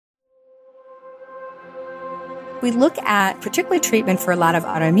we look at particularly treatment for a lot of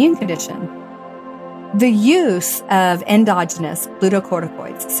autoimmune condition, the use of endogenous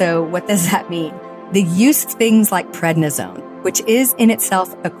glucocorticoids. So what does that mean? The use of things like prednisone, which is in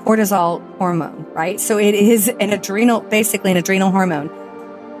itself a cortisol hormone, right? So it is basically an adrenal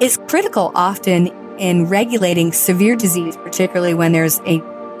hormone, is critical often in regulating severe disease, particularly when there's a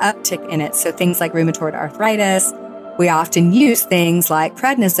uptick in it. So things like rheumatoid arthritis, we often use things like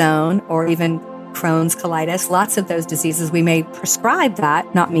prednisone or even Crohn's, colitis, lots of those diseases. We may prescribe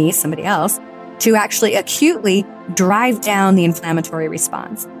that, not me, somebody else, to actually acutely drive down the inflammatory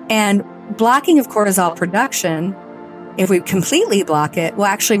response. And blocking of cortisol production, if we completely block it, will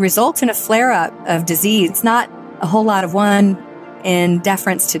actually result in a flare-up of disease, not a whole lot of one in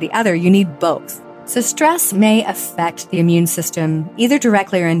deference to the other. You need both. So stress may affect the immune system either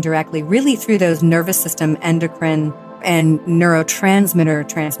directly or indirectly, really through those nervous system, endocrine, and neurotransmitter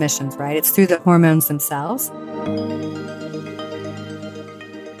transmissions, right? It's through the hormones themselves.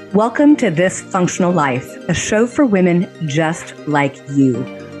 Welcome to This Functional Life, a show for women just like you,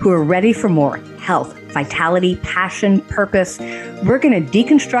 who are ready for more health, vitality, passion, purpose. We're going to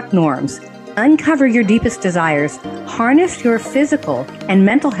deconstruct norms, uncover your deepest desires, harness your physical and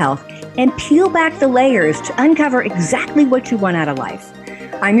mental health, and peel back the layers to uncover exactly what you want out of life.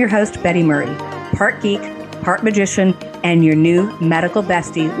 I'm your host, Betty Murray, part geek, part magician, and your new medical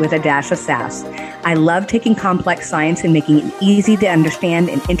bestie with a dash of sass. I love taking complex science and making it easy to understand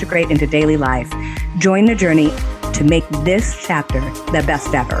and integrate into daily life. Join the journey to make this chapter the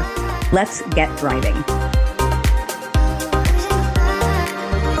best ever. Let's get thriving.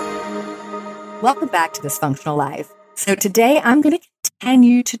 Welcome back to This Functional Life. So today I'm going to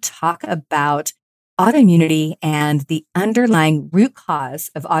continue to talk about autoimmunity and the underlying root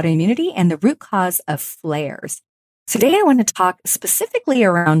cause of autoimmunity and the root cause of flares. Today I want to talk specifically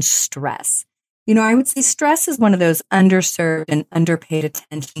around stress. You know, I would say stress is one of those underserved and underpaid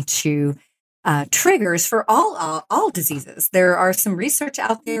attention to triggers for all diseases. There are some research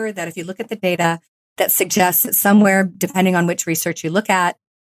out there that if you look at the data that suggests that somewhere, depending on which research you look at,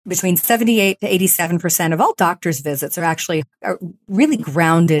 between 78 to 87% of all doctors' visits are really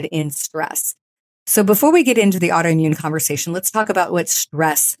grounded in stress. So before we get into the autoimmune conversation, let's talk about what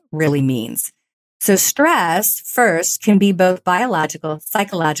stress really means. So stress first can be both biological,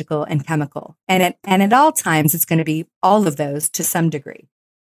 psychological, and chemical. And at all times, it's going to be all of those to some degree.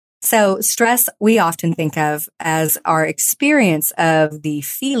 So stress, we often think of as our experience of the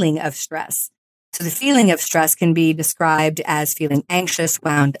feeling of stress. So the feeling of stress can be described as feeling anxious,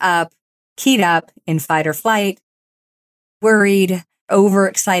 wound up, keyed up, in fight or flight, worried,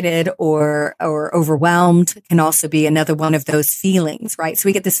 overexcited, or overwhelmed can also be another one of those feelings, right? So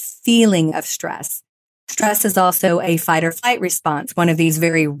we get this feeling of stress. Stress is also a fight or flight response, one of these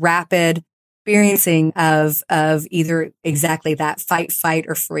very rapid experiencing of either exactly that fight,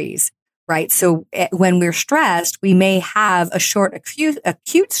 or freeze, right? So when we're stressed, we may have a short acute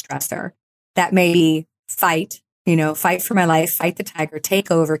stressor that may be fight for my life, fight the tiger, take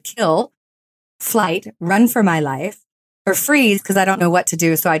over, kill, flight, run for my life, or freeze because I don't know what to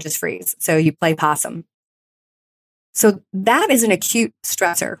do, so I just freeze. So you play possum. So that is an acute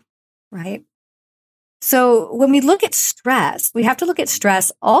stressor, right? So when we look at stress, we have to look at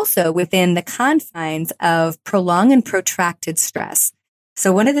stress also within the confines of prolonged and protracted stress.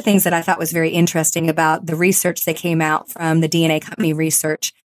 So one of the things that I thought was very interesting about the research that came out from the DNA company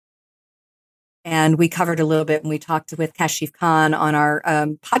research, and we covered a little bit when we talked with Kashif Khan on our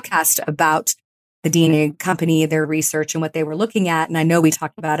podcast about the DNA company, their research and what they were looking at. And I know we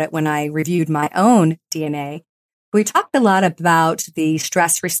talked about it when I reviewed my own DNA. We talked a lot about the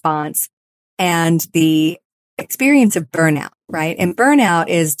stress response and the experience of burnout, right? And burnout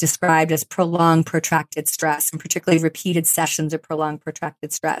is described as prolonged, protracted stress, and particularly repeated sessions of prolonged,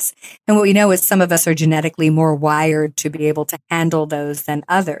 protracted stress. And what we know is some of us are genetically more wired to be able to handle those than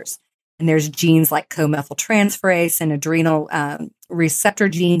others. And there's genes like co-methyltransferase and adrenal receptor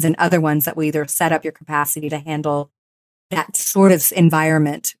genes and other ones that will either set up your capacity to handle that sort of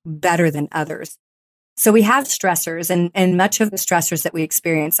environment better than others. So we have stressors, and much of the stressors that we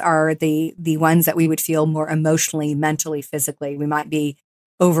experience are the ones that we would feel more emotionally, mentally, physically. We might be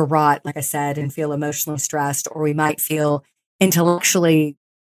overwrought, like I said, and feel emotionally stressed, or we might feel intellectually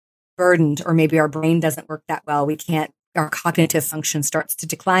burdened, or maybe our brain doesn't work that well. Our cognitive function starts to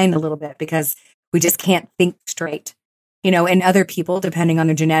decline a little bit because we just can't think straight. And other people, depending on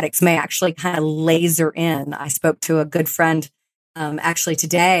their genetics, may actually kind of laser in. I spoke to a good friend actually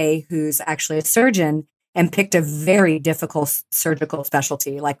today who's actually a surgeon and picked a very difficult surgical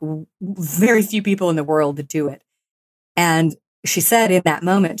specialty, like very few people in the world that do it. And she said in that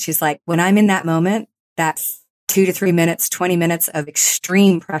moment, she's like, when I'm in that moment, that 2 to 3 minutes, 20 minutes of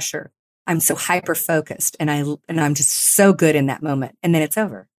extreme pressure. I'm so hyper focused and I'm just so good in that moment. And then it's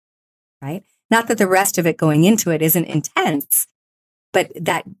over, right? Not that the rest of it going into it isn't intense, but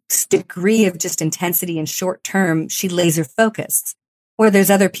that degree of just intensity and short term, she laser focused. Where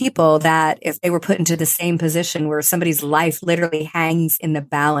there's other people that if they were put into the same position where somebody's life literally hangs in the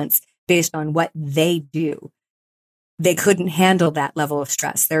balance based on what they do, they couldn't handle that level of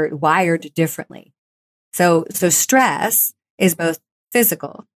stress. They're wired differently. So stress is both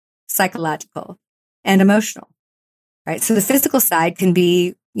physical, psychological, and emotional, right? So the physical side can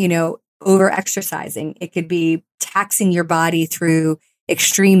be, over exercising. It could be taxing your body through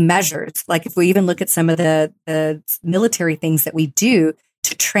extreme measures. Like if we even look at some of the military things that we do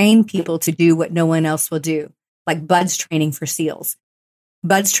to train people to do what no one else will do, like BUDS training for SEALs.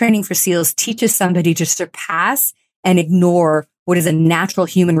 BUDS training for SEALs teaches somebody to surpass and ignore what is a natural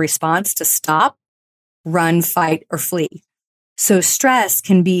human response to stop, run, fight, or flee. So stress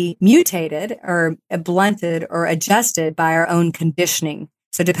can be mutated or blunted or adjusted by our own conditioning.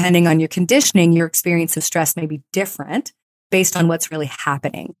 So depending on your conditioning, your experience of stress may be different based on what's really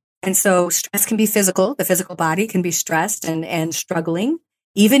happening. And so stress can be physical. The physical body can be stressed and struggling,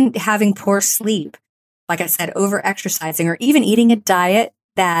 even having poor sleep. Like I said, over exercising or even eating a diet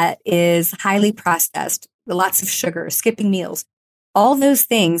that is highly processed, lots of sugar, skipping meals. All those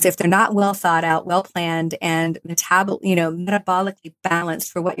things, if they're not well thought out, well planned, and metabolically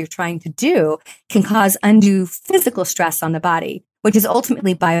balanced for what you're trying to do, can cause undue physical stress on the body, which is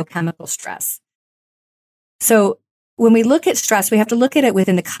ultimately biochemical stress. So when we look at stress, we have to look at it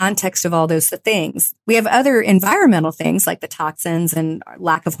within the context of all those things. We have other environmental things like the toxins and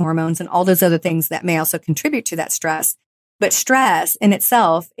lack of hormones and all those other things that may also contribute to that stress. But stress in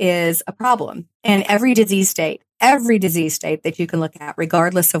itself is a problem. And every disease state that you can look at,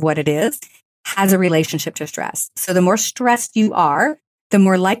 regardless of what it is, has a relationship to stress. So the more stressed you are, the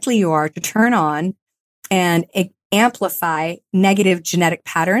more likely you are to turn on and amplify negative genetic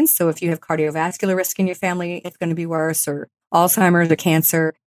patterns. So if you have cardiovascular risk in your family, it's going to be worse, or Alzheimer's or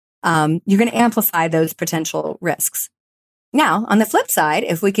cancer, you're going to amplify those potential risks. Now, on the flip side,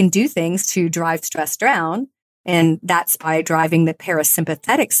 if we can do things to drive stress down, and that's by driving the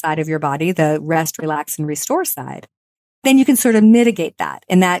parasympathetic side of your body, the rest, relax, and restore side, then you can sort of mitigate that.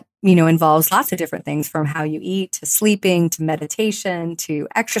 And that, involves lots of different things, from how you eat to sleeping to meditation to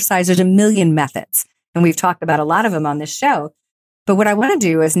exercise. There's a million methods. And we've talked about a lot of them on this show. But what I want to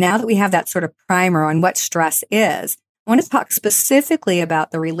do is, now that we have that sort of primer on what stress is, I want to talk specifically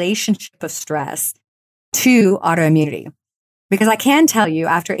about the relationship of stress to autoimmunity. Because I can tell you,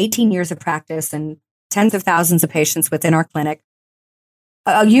 after 18 years of practice and tens of thousands of patients within our clinic,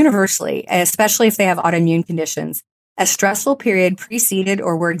 universally, especially if they have autoimmune conditions, a stressful period preceded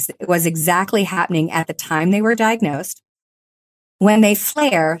or was exactly happening at the time they were diagnosed. When they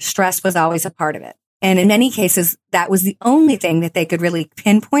flare, stress was always a part of it. And in many cases, that was the only thing that they could really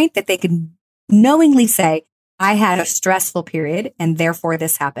pinpoint, that they could knowingly say, I had a stressful period and therefore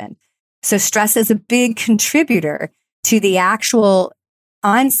this happened. So stress is a big contributor to the actual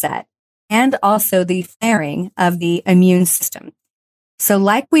onset and also the flaring of the immune system. So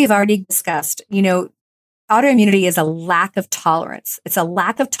like we've already discussed, autoimmunity is a lack of tolerance. It's a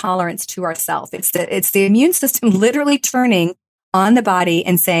lack of tolerance to ourselves. It's the immune system literally turning on the body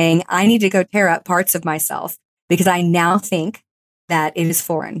and saying, I need to go tear up parts of myself because I now think that it is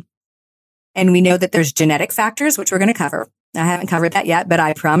foreign. And we know that there's genetic factors, which we're going to cover. I haven't covered that yet, but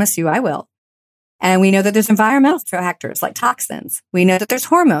I promise you I will. And we know that there's environmental factors like toxins. We know that there's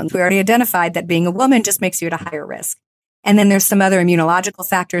hormones. We already identified that being a woman just makes you at a higher risk. And then there's some other immunological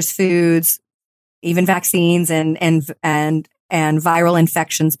factors, foods, even vaccines and viral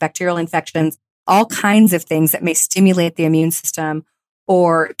infections, bacterial infections, all kinds of things that may stimulate the immune system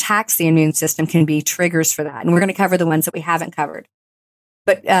or tax the immune system can be triggers for that. And we're going to cover the ones that we haven't covered.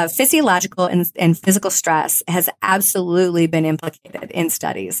 But physiological and physical stress has absolutely been implicated in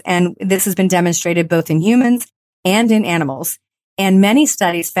studies. And this has been demonstrated both in humans and in animals. And many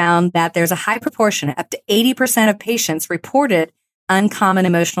studies found that there's a high proportion, up to 80% of patients reported uncommon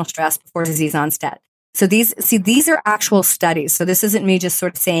emotional stress before disease onset. So these are actual studies. So this isn't me just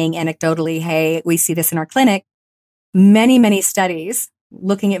sort of saying anecdotally, hey, we see this in our clinic. Many, many studies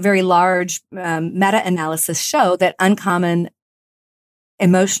looking at very large meta-analysis show that uncommon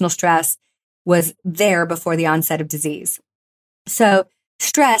emotional stress was there before the onset of disease. So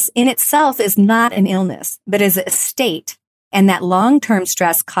stress in itself is not an illness, but is a state, and that long-term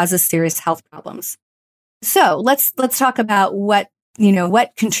stress causes serious health problems. So let's talk about what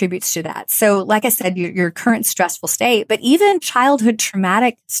contributes to that. So like I said, your current stressful state, but even childhood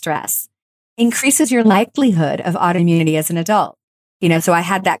traumatic stress increases your likelihood of autoimmunity as an adult. So I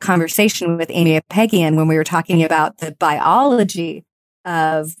had that conversation with Amy Apegian when we were talking about the biology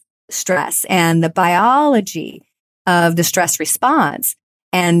of stress and the biology of the stress response.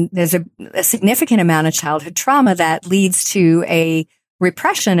 And there's a significant amount of childhood trauma that leads to a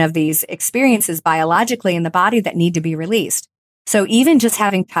repression of these experiences biologically in the body that need to be released. So even just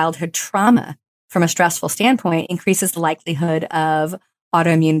having childhood trauma from a stressful standpoint increases the likelihood of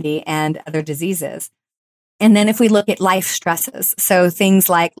autoimmunity and other diseases. And then if we look at life stresses, so things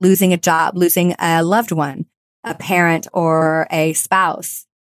like losing a job, losing a loved one, a parent or a spouse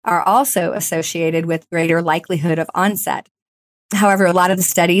are also associated with greater likelihood of onset. However, a lot of the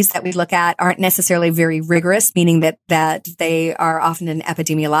studies that we look at aren't necessarily very rigorous, meaning that they are often in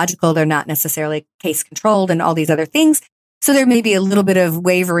epidemiological, they're not necessarily case controlled and all these other things. So there may be a little bit of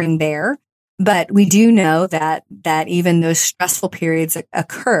wavering there, but we do know that even those stressful periods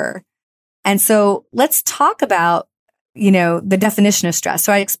occur. And so let's talk about, the definition of stress.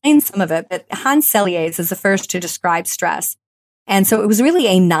 So I explained some of it, but Hans Selye is the first to describe stress. And so it was really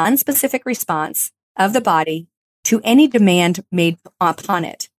a non-specific response of the body to any demand made upon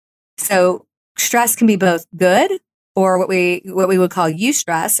it. So stress can be both good or what we would call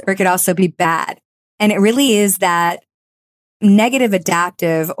eustress, or it could also be bad. And it really is that negative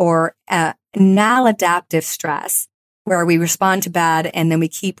adaptive or maladaptive stress where we respond to bad and then we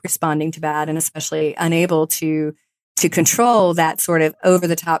keep responding to bad, and especially unable to control that sort of over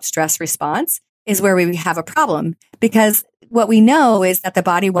the top stress response is where we have a problem, because what we know is that the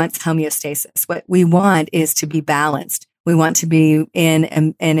body wants homeostasis. What we want is to be balanced. We want to be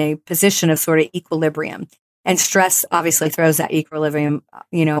in a position of sort of equilibrium, and stress obviously throws that equilibrium,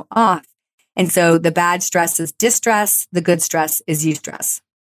 off. And so the bad stress is distress. The good stress is eustress.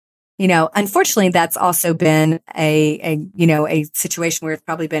 Unfortunately, that's also been a situation where it's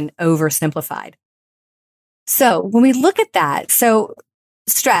probably been oversimplified. So when we look at that,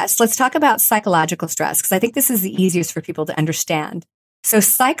 stress, let's talk about psychological stress, because I think this is the easiest for people to understand. So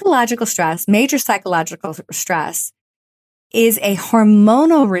psychological stress, major psychological stress, is a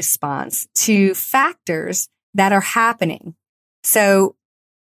hormonal response to factors that are happening. So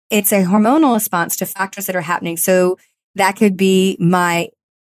it's a hormonal response to factors that are happening. So that could be my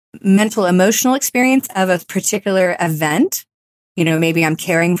mental emotional experience of a particular event. Maybe I'm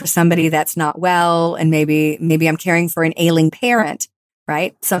caring for somebody that's not well, and maybe I'm caring for an ailing parent,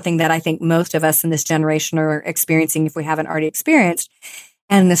 right? Something that I think most of us in this generation are experiencing if we haven't already experienced.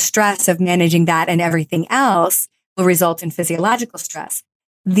 And the stress of managing that and everything else will result in physiological stress.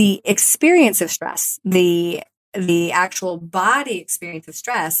 The experience of stress, the actual body experience of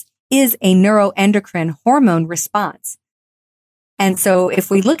stress, is a neuroendocrine hormone response. And so if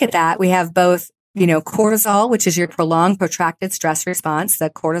we look at that, we have both, cortisol, which is your prolonged, protracted stress response, the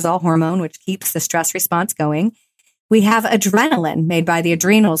cortisol hormone, which keeps the stress response going. We have adrenaline made by the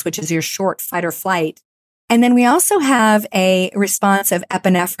adrenals, which is your short fight or flight. And then we also have a response of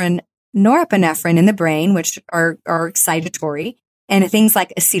epinephrine, norepinephrine in the brain, which are excitatory, and things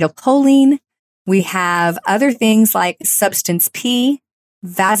like acetylcholine. We have other things like substance P,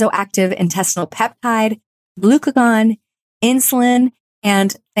 vasoactive intestinal peptide, glucagon, insulin,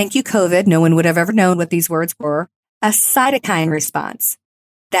 and thank you, COVID, no one would have ever known what these words were, a cytokine response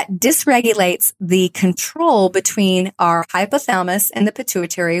that dysregulates the control between our hypothalamus and the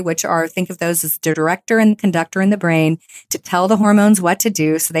pituitary, which are, think of those as the director and the conductor in the brain to tell the hormones what to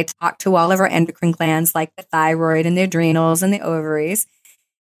do. So they talk to all of our endocrine glands like the thyroid and the adrenals and the ovaries.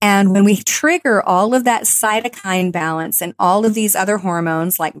 And when we trigger all of that cytokine balance and all of these other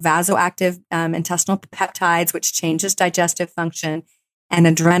hormones like vasoactive intestinal peptides, which changes digestive function, and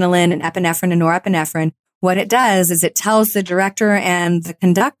adrenaline and epinephrine and norepinephrine, what it does is it tells the director and the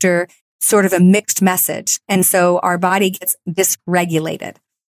conductor sort of a mixed message. And so our body gets dysregulated.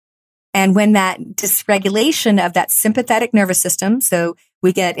 And when that dysregulation of that sympathetic nervous system, so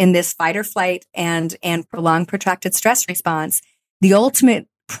we get in this fight or flight and prolonged protracted stress response, the ultimate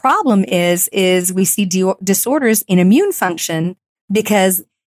problem is we see disorders in immune function because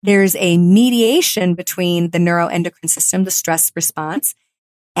there's a mediation between the neuroendocrine system, the stress response,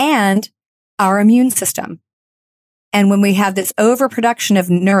 and our immune system. And when we have this overproduction of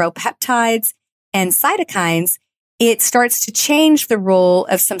neuropeptides and cytokines, it starts to change the role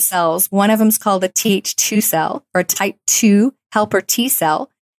of some cells. One of them is called a Th2 cell, or a type 2 helper T cell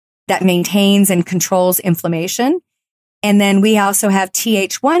that maintains and controls inflammation. And then we also have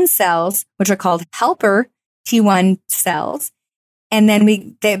Th1 cells, which are called helper T1 cells. And then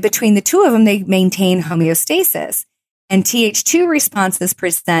between the two of them, they maintain homeostasis. And Th2 responses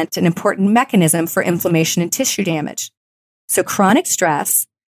present an important mechanism for inflammation and tissue damage. So chronic stress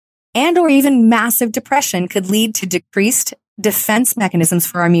and or even massive depression could lead to decreased defense mechanisms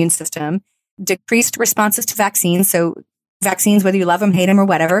for our immune system, decreased responses to vaccines. So vaccines, whether you love them, hate them, or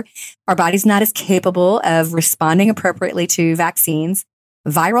whatever, our body's not as capable of responding appropriately to vaccines,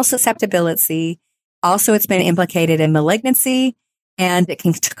 viral susceptibility. Also, it's been implicated in malignancy, and it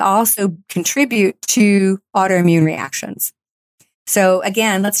can also contribute to autoimmune reactions. So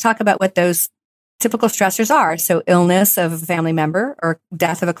again, let's talk about what those typical stressors are. So illness of a family member or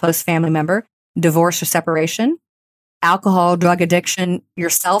death of a close family member, divorce or separation, alcohol, drug addiction,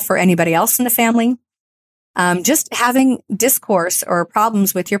 yourself or anybody else in the family, just having discourse or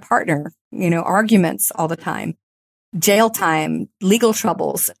problems with your partner, arguments all the time, jail time, legal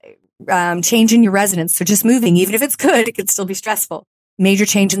troubles, changing your residence. So just moving, even if it's good, it could still be stressful. Major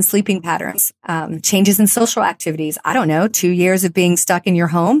change in sleeping patterns, changes in social activities. I don't know, 2 years of being stuck in your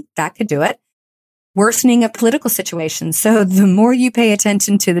home, that could do it. Worsening of political situations. So the more you pay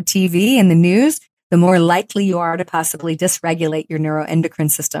attention to the TV and the news, the more likely you are to possibly dysregulate your neuroendocrine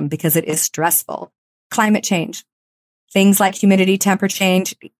system because it is stressful. Climate change. Things like humidity, temperature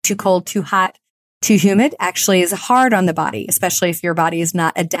change, too cold, too hot, too humid actually is hard on the body, especially if your body is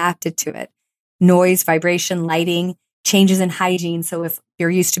not adapted to it. Noise, vibration, lighting, changes in hygiene. So if you're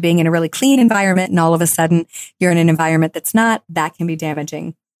used to being in a really clean environment and all of a sudden you're in an environment that's not, that can be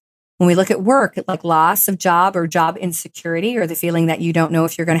damaging. When we look at work, like loss of job or job insecurity, or the feeling that you don't know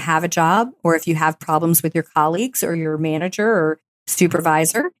if you're going to have a job, or if you have problems with your colleagues or your manager or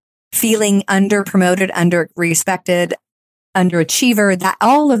supervisor, feeling under promoted, under respected, underachiever, that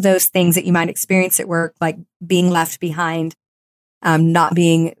all of those things that you might experience at work, like being left behind, not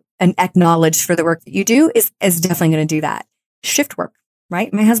being acknowledged for the work that you do is definitely going to do that. Shift work,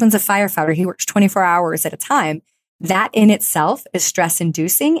 right? My husband's a firefighter. He works 24 hours at a time. That in itself is stress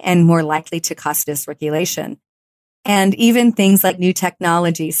inducing and more likely to cause dysregulation. And even things like new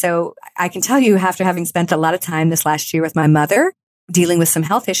technology. So I can tell you, after having spent a lot of time this last year with my mother dealing with some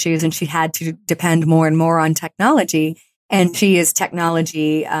health issues, and she had to depend more and more on technology, and she is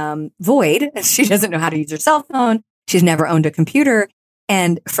technology void. She doesn't know how to use her cell phone. She's never owned a computer.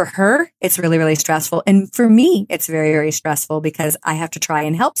 And for her, it's really, really stressful. And for me, it's very, very stressful because I have to try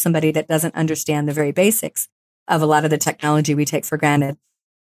and help somebody that doesn't understand the very basics of a lot of the technology we take for granted.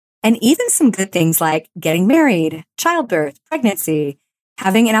 And even some good things like getting married, childbirth, pregnancy,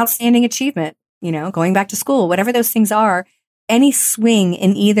 having an outstanding achievement, going back to school, whatever those things are, any swing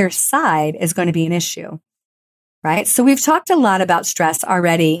in either side is going to be an issue, right? So we've talked a lot about stress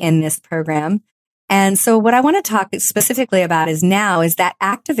already in this program. And so what I want to talk specifically about is that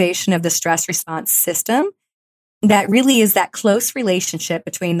activation of the stress response system. That really is that close relationship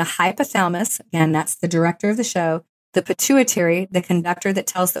between the hypothalamus, again, that's the director of the show, the pituitary, the conductor that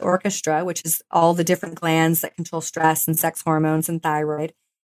tells the orchestra, which is all the different glands that control stress and sex hormones and thyroid,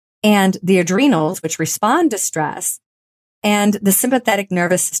 and the adrenals, which respond to stress, and the sympathetic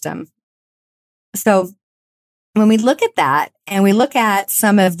nervous system. So when we look at that and we look at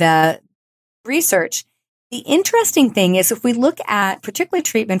some of the research, the interesting thing is if we look at particularly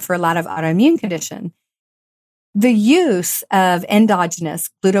treatment for a lot of autoimmune condition, the use of endogenous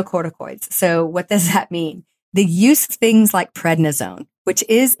glucocorticoids. So what does that mean? The use of things like prednisone, which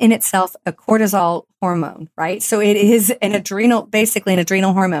is in itself a cortisol hormone, right? So it is basically an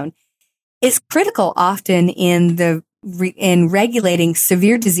adrenal hormone, is critical often in regulating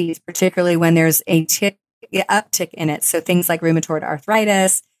severe disease, particularly when there's a uptick in it. So things like rheumatoid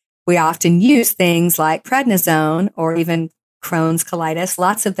arthritis. We often use things like prednisone or even Crohn's, colitis,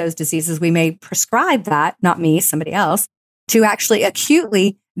 lots of those diseases. We may prescribe that, not me, somebody else, to actually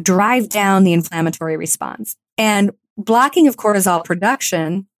acutely drive down the inflammatory response. And blocking of cortisol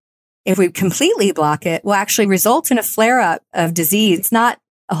production, if we completely block it, will actually result in a flare-up of disease. It's not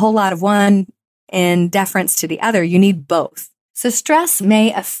a whole lot of one in deference to the other. You need both. So stress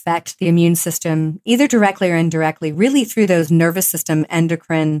may affect the immune system either directly or indirectly, really through those nervous system,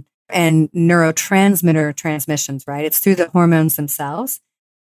 endocrine, and neurotransmitter transmissions, right? It's through the hormones themselves.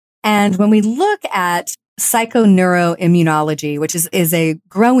 And when we look at psychoneuroimmunology, which is a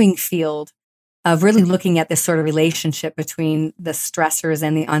growing field of really looking at this sort of relationship between the stressors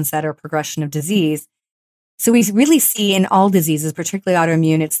and the onset or progression of disease. So we really see in all diseases, particularly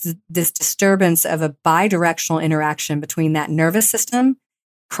autoimmune, it's this disturbance of a bidirectional interaction between that nervous system,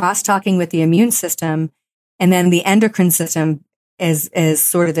 cross-talking with the immune system, and then the endocrine system is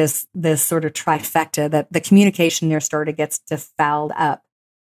sort of this sort of trifecta that the communication there sort of gets fouled up.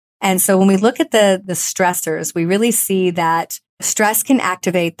 And so when we look at the stressors, we really see that stress can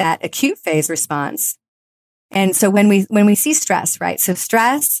activate that acute phase response. And so when we see stress, right? So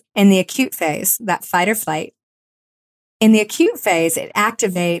stress in the acute phase, that fight or flight, In the acute phase, it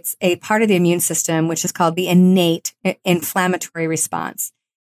activates a part of the immune system, which is called the innate inflammatory response.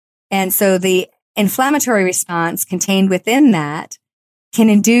 And so the inflammatory response contained within that can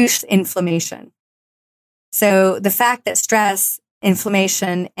induce inflammation. So the fact that stress,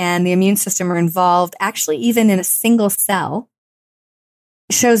 inflammation, and the immune system are involved, actually even in a single cell,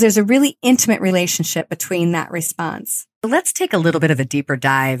 shows there's a really intimate relationship between that response. Let's take a little bit of a deeper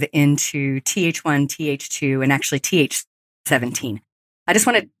dive into Th1, Th2, and actually Th17. I just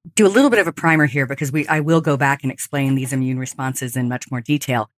want to do a little bit of a primer here because I will go back and explain these immune responses in much more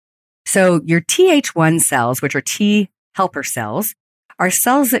detail. So your Th1 cells, which are T helper cells, are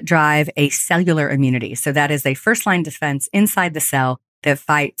cells that drive a cellular immunity. So that is a first-line defense inside the cell that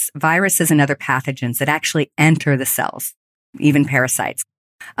fights viruses and other pathogens that actually enter the cells, even parasites.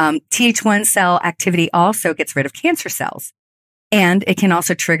 Th1 cell activity also gets rid of cancer cells. And it can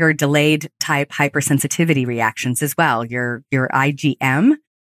also trigger delayed type hypersensitivity reactions as well. Your IgM,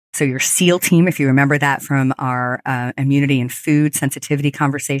 so your SEAL team, if you remember that from our immunity and food sensitivity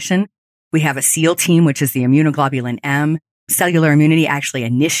conversation, we have a SEAL team, which is the immunoglobulin M. Cellular immunity actually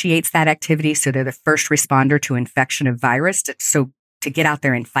initiates that activity. So they're the first responder to infection of virus to get out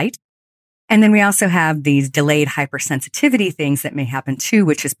there and fight. And then we also have these delayed hypersensitivity things that may happen too,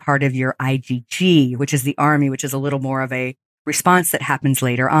 which is part of your IgG, which is the army, which is a little more of a response that happens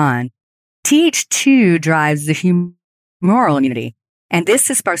later on. Th2 drives the humoral immunity. And this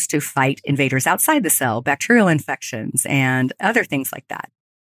is supposed to fight invaders outside the cell, bacterial infections, and other things like that.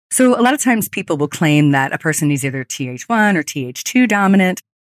 So a lot of times people will claim that a person is either Th1 or Th2 dominant.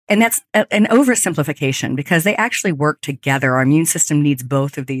 And that's an oversimplification because they actually work together. Our immune system needs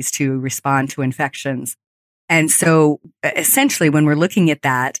both of these to respond to infections. And so essentially when we're looking at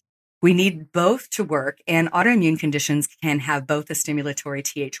that, we need both to work, and autoimmune conditions can have both a stimulatory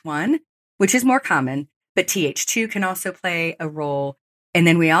Th1, which is more common, but Th2 can also play a role. And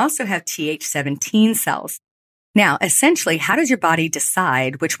then we also have Th17 cells. Now, essentially, how does your body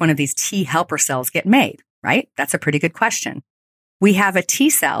decide which one of these T helper cells get made, right? That's a pretty good question. We have a T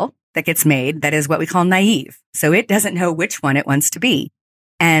cell that gets made that is what we call naive. So it doesn't know which one it wants to be.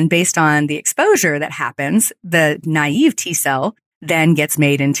 And based on the exposure that happens, the naive T cell then gets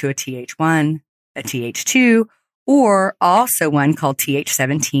made into a Th1, a Th2, or also one called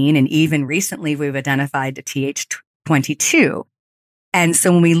Th17. And even recently, we've identified the Th22. And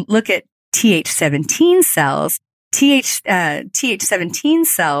so when we look at Th17 cells, Th17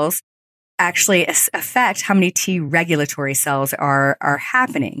 cells actually affect how many T regulatory cells are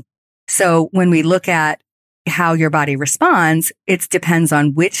happening. So when we look at how your body responds, it depends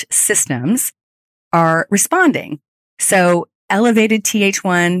on which systems are responding. So elevated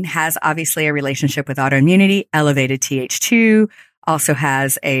Th1 has obviously a relationship with autoimmunity. Elevated Th2 also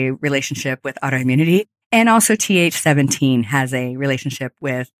has a relationship with autoimmunity. And also Th17 has a relationship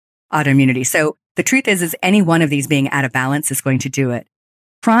with autoimmunity. So the truth is any one of these being out of balance is going to do it.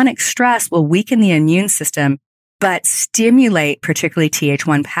 Chronic stress will weaken the immune system, but stimulate particularly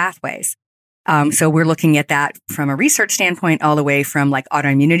Th1 pathways. So we're looking at that from a research standpoint, all the way from like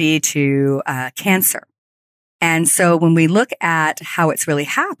autoimmunity to cancer. And so when we look at how it's really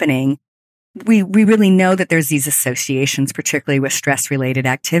happening, we really know that there's these associations, particularly with stress-related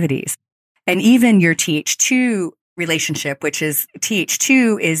activities. And even your Th2 relationship, which is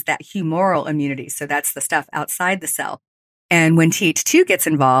Th2 is that humoral immunity. So that's the stuff outside the cell. And when Th2 gets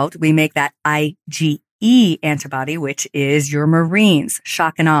involved, we make that IgE antibody, which is your Marines,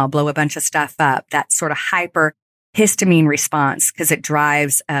 shock and awe, blow a bunch of stuff up, that sort of hyperhistamine response, because it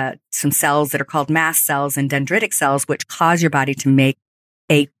drives some cells that are called mast cells and dendritic cells, which cause your body to make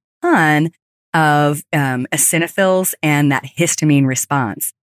a ton of eosinophils and that histamine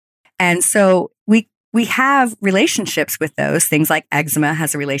response. And so we have relationships with those things, like eczema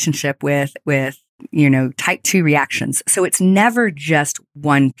has a relationship with type 2 reactions. So it's never just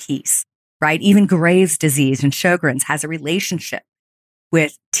one piece, right? Even Graves' disease and Sjogren's has a relationship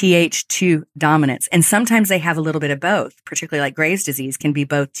with Th2 dominance. And sometimes they have a little bit of both, particularly like Graves' disease can be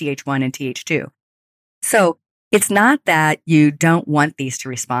both Th1 and Th2. So it's not that you don't want these to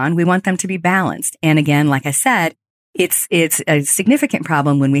respond. We want them to be balanced. And again, like I said, it's a significant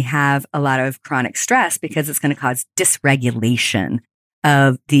problem when we have a lot of chronic stress because it's going to cause dysregulation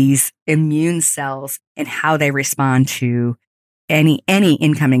of these immune cells and how they respond to any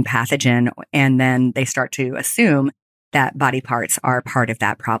incoming pathogen. And then they start to assume that body parts are part of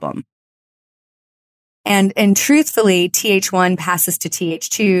that problem. And truthfully, Th1 passes to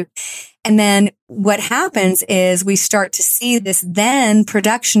Th2. And then what happens is we start to see this then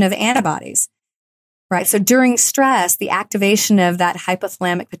production of antibodies, right? So during stress, the activation of that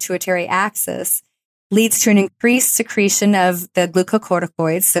hypothalamic pituitary axis leads to an increased secretion of the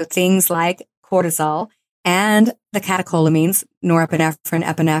glucocorticoids, so things like cortisol and the catecholamines, norepinephrine,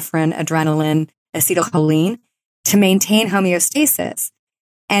 epinephrine, adrenaline, acetylcholine, to maintain homeostasis.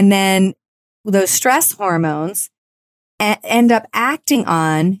 And then those stress hormones end up acting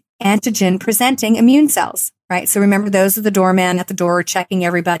on antigen presenting immune cells, right? So remember, those are the doorman at the door checking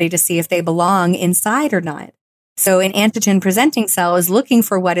everybody to see if they belong inside or not. So an antigen presenting cell is looking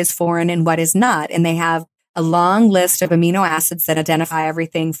for what is foreign and what is not. And they have a long list of amino acids that identify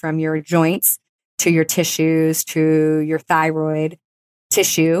everything from your joints to your tissues to your thyroid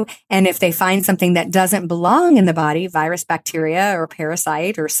tissue. And if they find something that doesn't belong in the body, virus, bacteria, or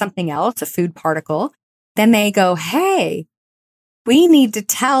parasite, or something else, a food particle, then they go, hey, we need to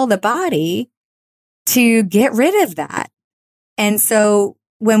tell the body to get rid of that. And so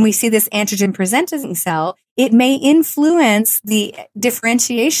when we see this antigen presenting cell, it may influence the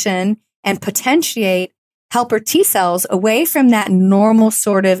differentiation and potentiate helper T cells away from that normal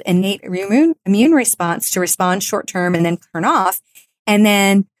sort of innate immune response to respond short term and then turn off, and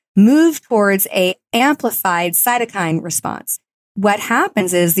then move towards a amplified cytokine response. What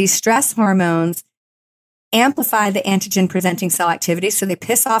happens is these stress hormones amplify the antigen presenting cell activity, so they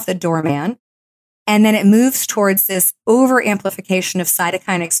piss off the doorman, and then it moves towards this over amplification of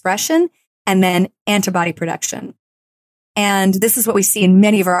cytokine expression and then antibody production. And this is what we see in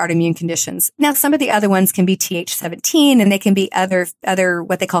many of our autoimmune conditions. Now, some of the other ones can be Th17 and they can be other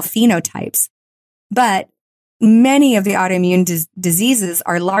what they call phenotypes. But many of the autoimmune diseases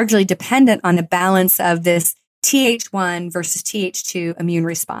are largely dependent on the balance of this Th1 versus Th2 immune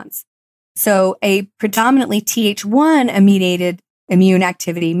response. So a predominantly Th1 mediated immune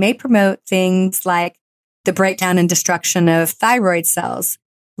activity may promote things like the breakdown and destruction of thyroid cells,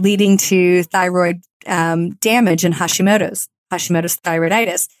 leading to thyroid damage in Hashimoto's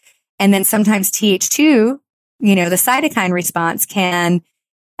thyroiditis. And then sometimes Th2, the cytokine response can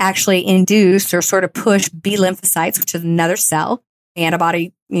actually induce or sort of push B lymphocytes, which is another cell,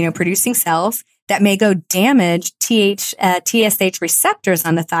 antibody, producing cells that may go damage TSH receptors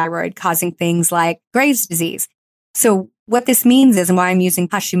on the thyroid, causing things like Graves' disease. So what this means is, and why I'm using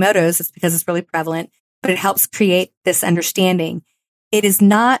Hashimoto's, is because it's really prevalent, but it helps create this understanding. It is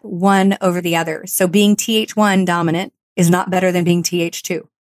not one over the other. So being Th1 dominant is not better than being Th2,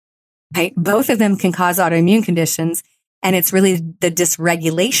 right? Both of them can cause autoimmune conditions. And it's really the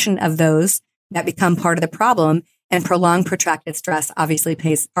dysregulation of those that become part of the problem. And prolonged protracted stress obviously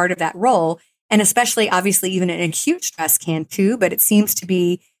plays part of that role. And especially, obviously, even an acute stress can too, but it seems to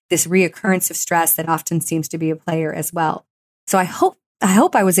be this reoccurrence of stress that often seems to be a player as well. So I hope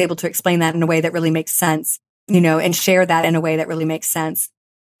I was able to explain that in a way that really makes sense, and share that in a way that really makes sense.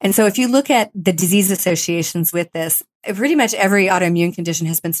 And so if you look at the disease associations with this, pretty much every autoimmune condition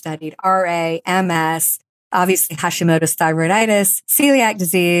has been studied: RA, MS, obviously Hashimoto's thyroiditis, celiac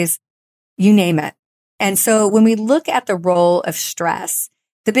disease, you name it. And so when we look at the role of stress,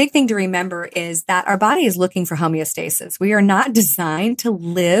 the big thing to remember is that our body is looking for homeostasis. We are not designed to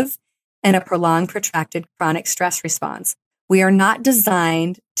live in a prolonged, protracted, chronic stress response. We are not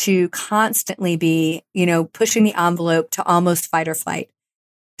designed to constantly be, pushing the envelope to almost fight or flight.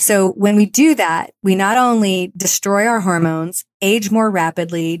 So when we do that, we not only destroy our hormones, age more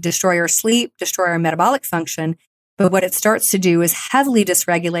rapidly, destroy our sleep, destroy our metabolic function, but what it starts to do is heavily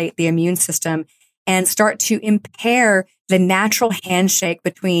dysregulate the immune system and start to impair the natural handshake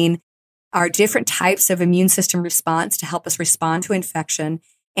between our different types of immune system response to help us respond to infection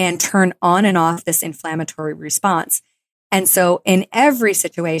and turn on and off this inflammatory response. And so in every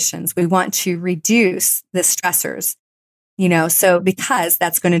situations, we want to reduce the stressors, so because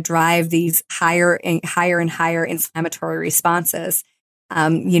that's going to drive these higher and higher inflammatory responses,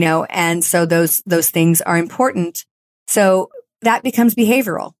 and so those things are important. So that becomes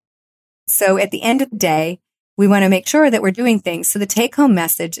behavioral. So at the end of the day, we want to make sure that we're doing things. So the take home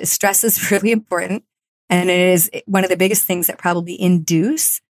message is stress is really important. And it is one of the biggest things that probably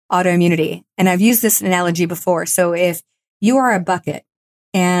induce autoimmunity. And I've used this analogy before. So if you are a bucket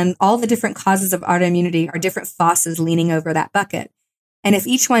and all the different causes of autoimmunity are different faucets leaning over that bucket, and if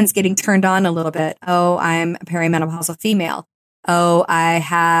each one's getting turned on a little bit, oh, I'm a perimenopausal female. Oh, I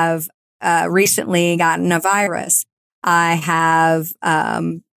have recently gotten a virus. I have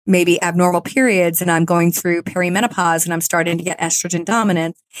maybe abnormal periods and I'm going through perimenopause and I'm starting to get estrogen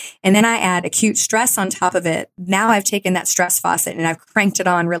dominance. And then I add acute stress on top of it. Now I've taken that stress faucet and I've cranked it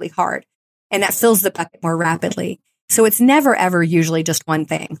on really hard, and that fills the bucket more rapidly. So it's never, ever usually just one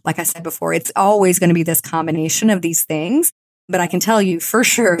thing. Like I said before, it's always going to be this combination of these things. But I can tell you for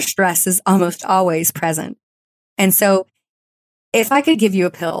sure, stress is almost always present. And so if I could give you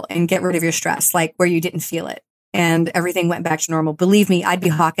a pill and get rid of your stress, like where you didn't feel it and everything went back to normal, believe me, I'd be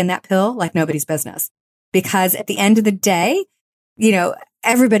hawking that pill like nobody's business. Because at the end of the day,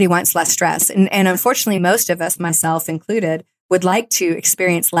 everybody wants less stress. And unfortunately, most of us, myself included, would like to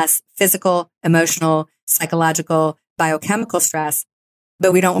experience less physical, emotional, psychological, biochemical stress,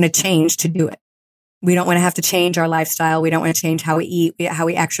 but we don't want to change to do it. We don't want to have to change our lifestyle. We don't want to change how we eat, how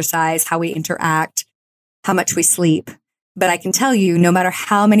we exercise, how we interact, how much we sleep. But I can tell you, no matter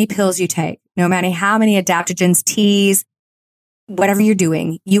how many pills you take, no matter how many adaptogens, teas, whatever you're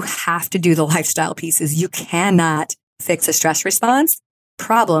doing, you have to do the lifestyle pieces. You cannot fix a stress response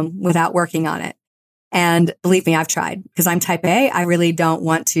problem without working on it. And believe me, I've tried because I'm type A. I really don't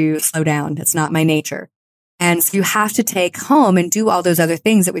want to slow down. It's not my nature. And so you have to take home and do all those other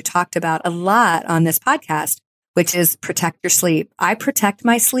things that we've talked about a lot on this podcast, which is protect your sleep. I protect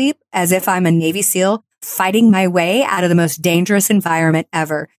my sleep as if I'm a Navy SEAL fighting my way out of the most dangerous environment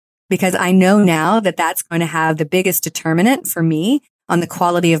ever, because I know now that that's going to have the biggest determinant for me on the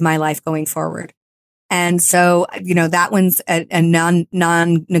quality of my life going forward. And so, that one's a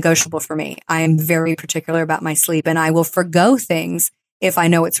non-negotiable for me. I am very particular about my sleep, and I will forgo things if I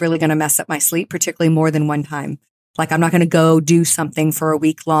know it's really going to mess up my sleep, particularly more than one time. Like I'm not going to go do something for a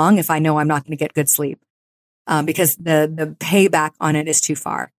week long if I know I'm not going to get good sleep, because the payback on it is too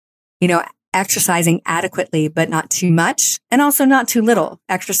far. Exercising adequately, but not too much, and also not too little.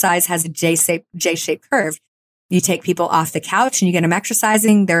 Exercise has a J-shaped curve. You take people off the couch and you get them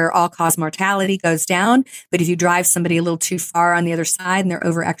exercising, their all-cause mortality goes down. But if you drive somebody a little too far on the other side and they're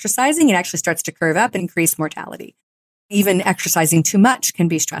over-exercising, it actually starts to curve up and increase mortality. Even exercising too much can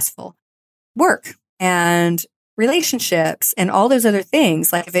be stressful. Work and relationships and all those other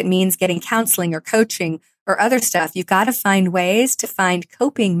things, like if it means getting counseling or coaching or other stuff, you've got to find ways to find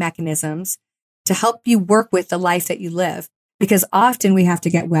coping mechanisms to help you work with the life that you live. Because often we have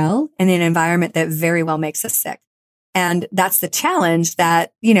to get well in an environment that very well makes us sick. And that's the challenge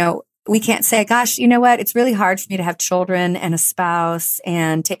that, we can't say, gosh, you know what? It's really hard for me to have children and a spouse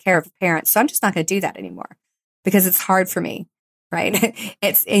and take care of parents. So I'm just not going to do that anymore because it's hard for me, right?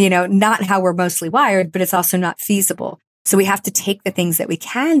 It's, not how we're mostly wired, but it's also not feasible. So we have to take the things that we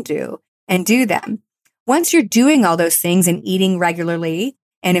can do and do them. Once you're doing all those things and eating regularly,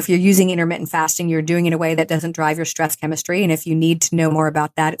 and if you're using intermittent fasting, you're doing it in a way that doesn't drive your stress chemistry. And if you need to know more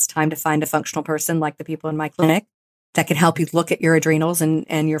about that, it's time to find a functional person like the people in my clinic that can help you look at your adrenals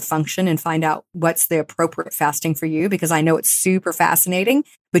and your function and find out what's the appropriate fasting for you. Because I know it's super fascinating,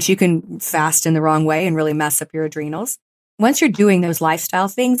 but you can fast in the wrong way and really mess up your adrenals. Once you're doing those lifestyle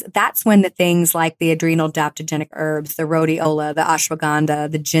things, that's when the things like the adrenal adaptogenic herbs, the rhodiola, the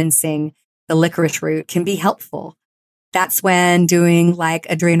ashwagandha, the ginseng, the licorice root can be helpful. That's when doing like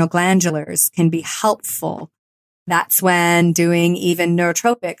adrenal glandulars can be helpful. That's when doing even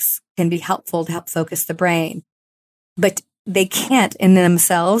neurotropics can be helpful to help focus the brain. But they can't in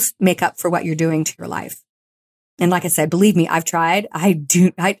themselves make up for what you're doing to your life. And like I said, believe me, I've tried. I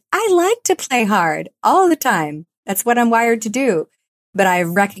like to play hard all the time. That's what I'm wired to do. But I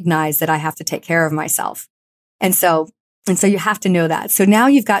recognize that I have to take care of myself. And so you have to know that. So now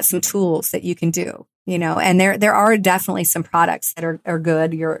you've got some tools that you can do. And there are definitely some products that are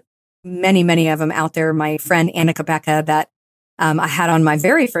good. You're many of them out there. My friend Annika Becca that I had on my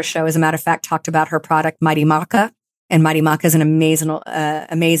very first show, as a matter of fact, talked about her product, Mighty Maca. And Mighty Maca is an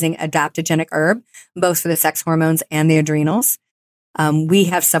amazing adaptogenic herb, both for the sex hormones and the adrenals. We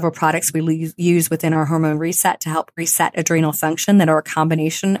have several products we use within our hormone reset to help reset adrenal function that are a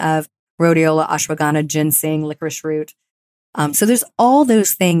combination of rhodiola, ashwagandha, ginseng, licorice root. So there's all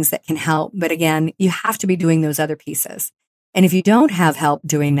those things that can help. But again, you have to be doing those other pieces. And if you don't have help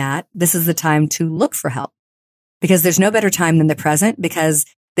doing that, this is the time to look for help, because there's no better time than the present, because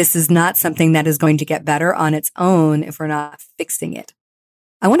this is not something that is going to get better on its own if we're not fixing it.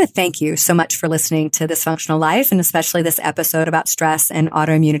 I want to thank you so much for listening to This Functional Life, and especially this episode about stress and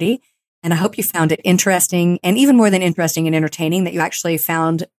autoimmunity. And I hope you found it interesting, and even more than interesting and entertaining, that you actually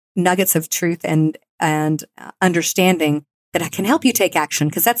found nuggets of truth and understanding that can help you take action,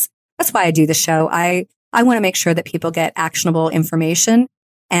 because that's why I do the show. I want to make sure that people get actionable information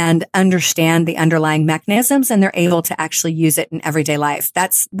and understand the underlying mechanisms, and they're able to actually use it in everyday life.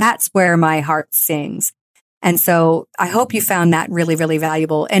 That's where my heart sings. And so I hope you found that really, really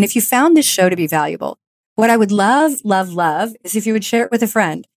valuable. And if you found this show to be valuable, what I would love is if you would share it with a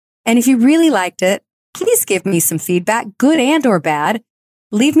friend. And if you really liked it, please give me some feedback, good and or bad.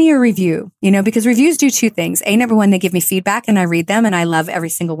 Leave me a review, because reviews do two things. Number one, they give me feedback and I read them and I love every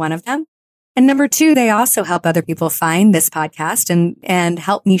single one of them. And number two, they also help other people find this podcast and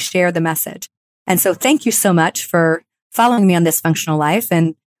help me share the message. And so thank you so much for following me on this functional life,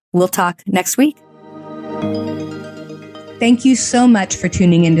 and we'll talk next week. Thank you so much for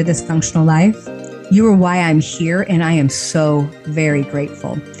tuning into This Functional Life. You are why I'm here, and I am so very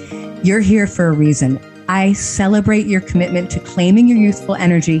grateful. You're here for a reason. I celebrate your commitment to claiming your youthful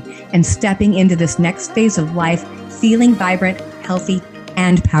energy and stepping into this next phase of life, feeling vibrant, healthy,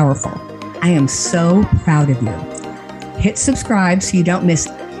 and powerful. I am so proud of you. Hit subscribe so you don't miss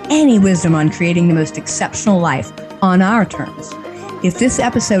any wisdom on creating the most exceptional life on our terms. If this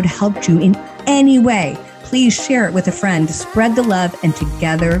episode helped you in any way, please share it with a friend to spread the love, and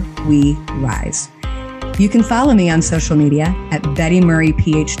together we rise. You can follow me on social media at Betty Murray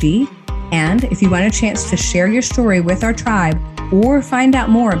PhD. And if you want a chance to share your story with our tribe or find out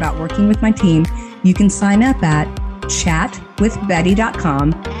more about working with my team, you can sign up at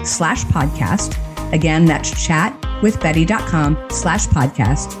chatwithbetty.com/podcast. Again, that's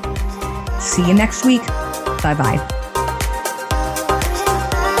chatwithbetty.com/podcast. See you next week. Bye-bye.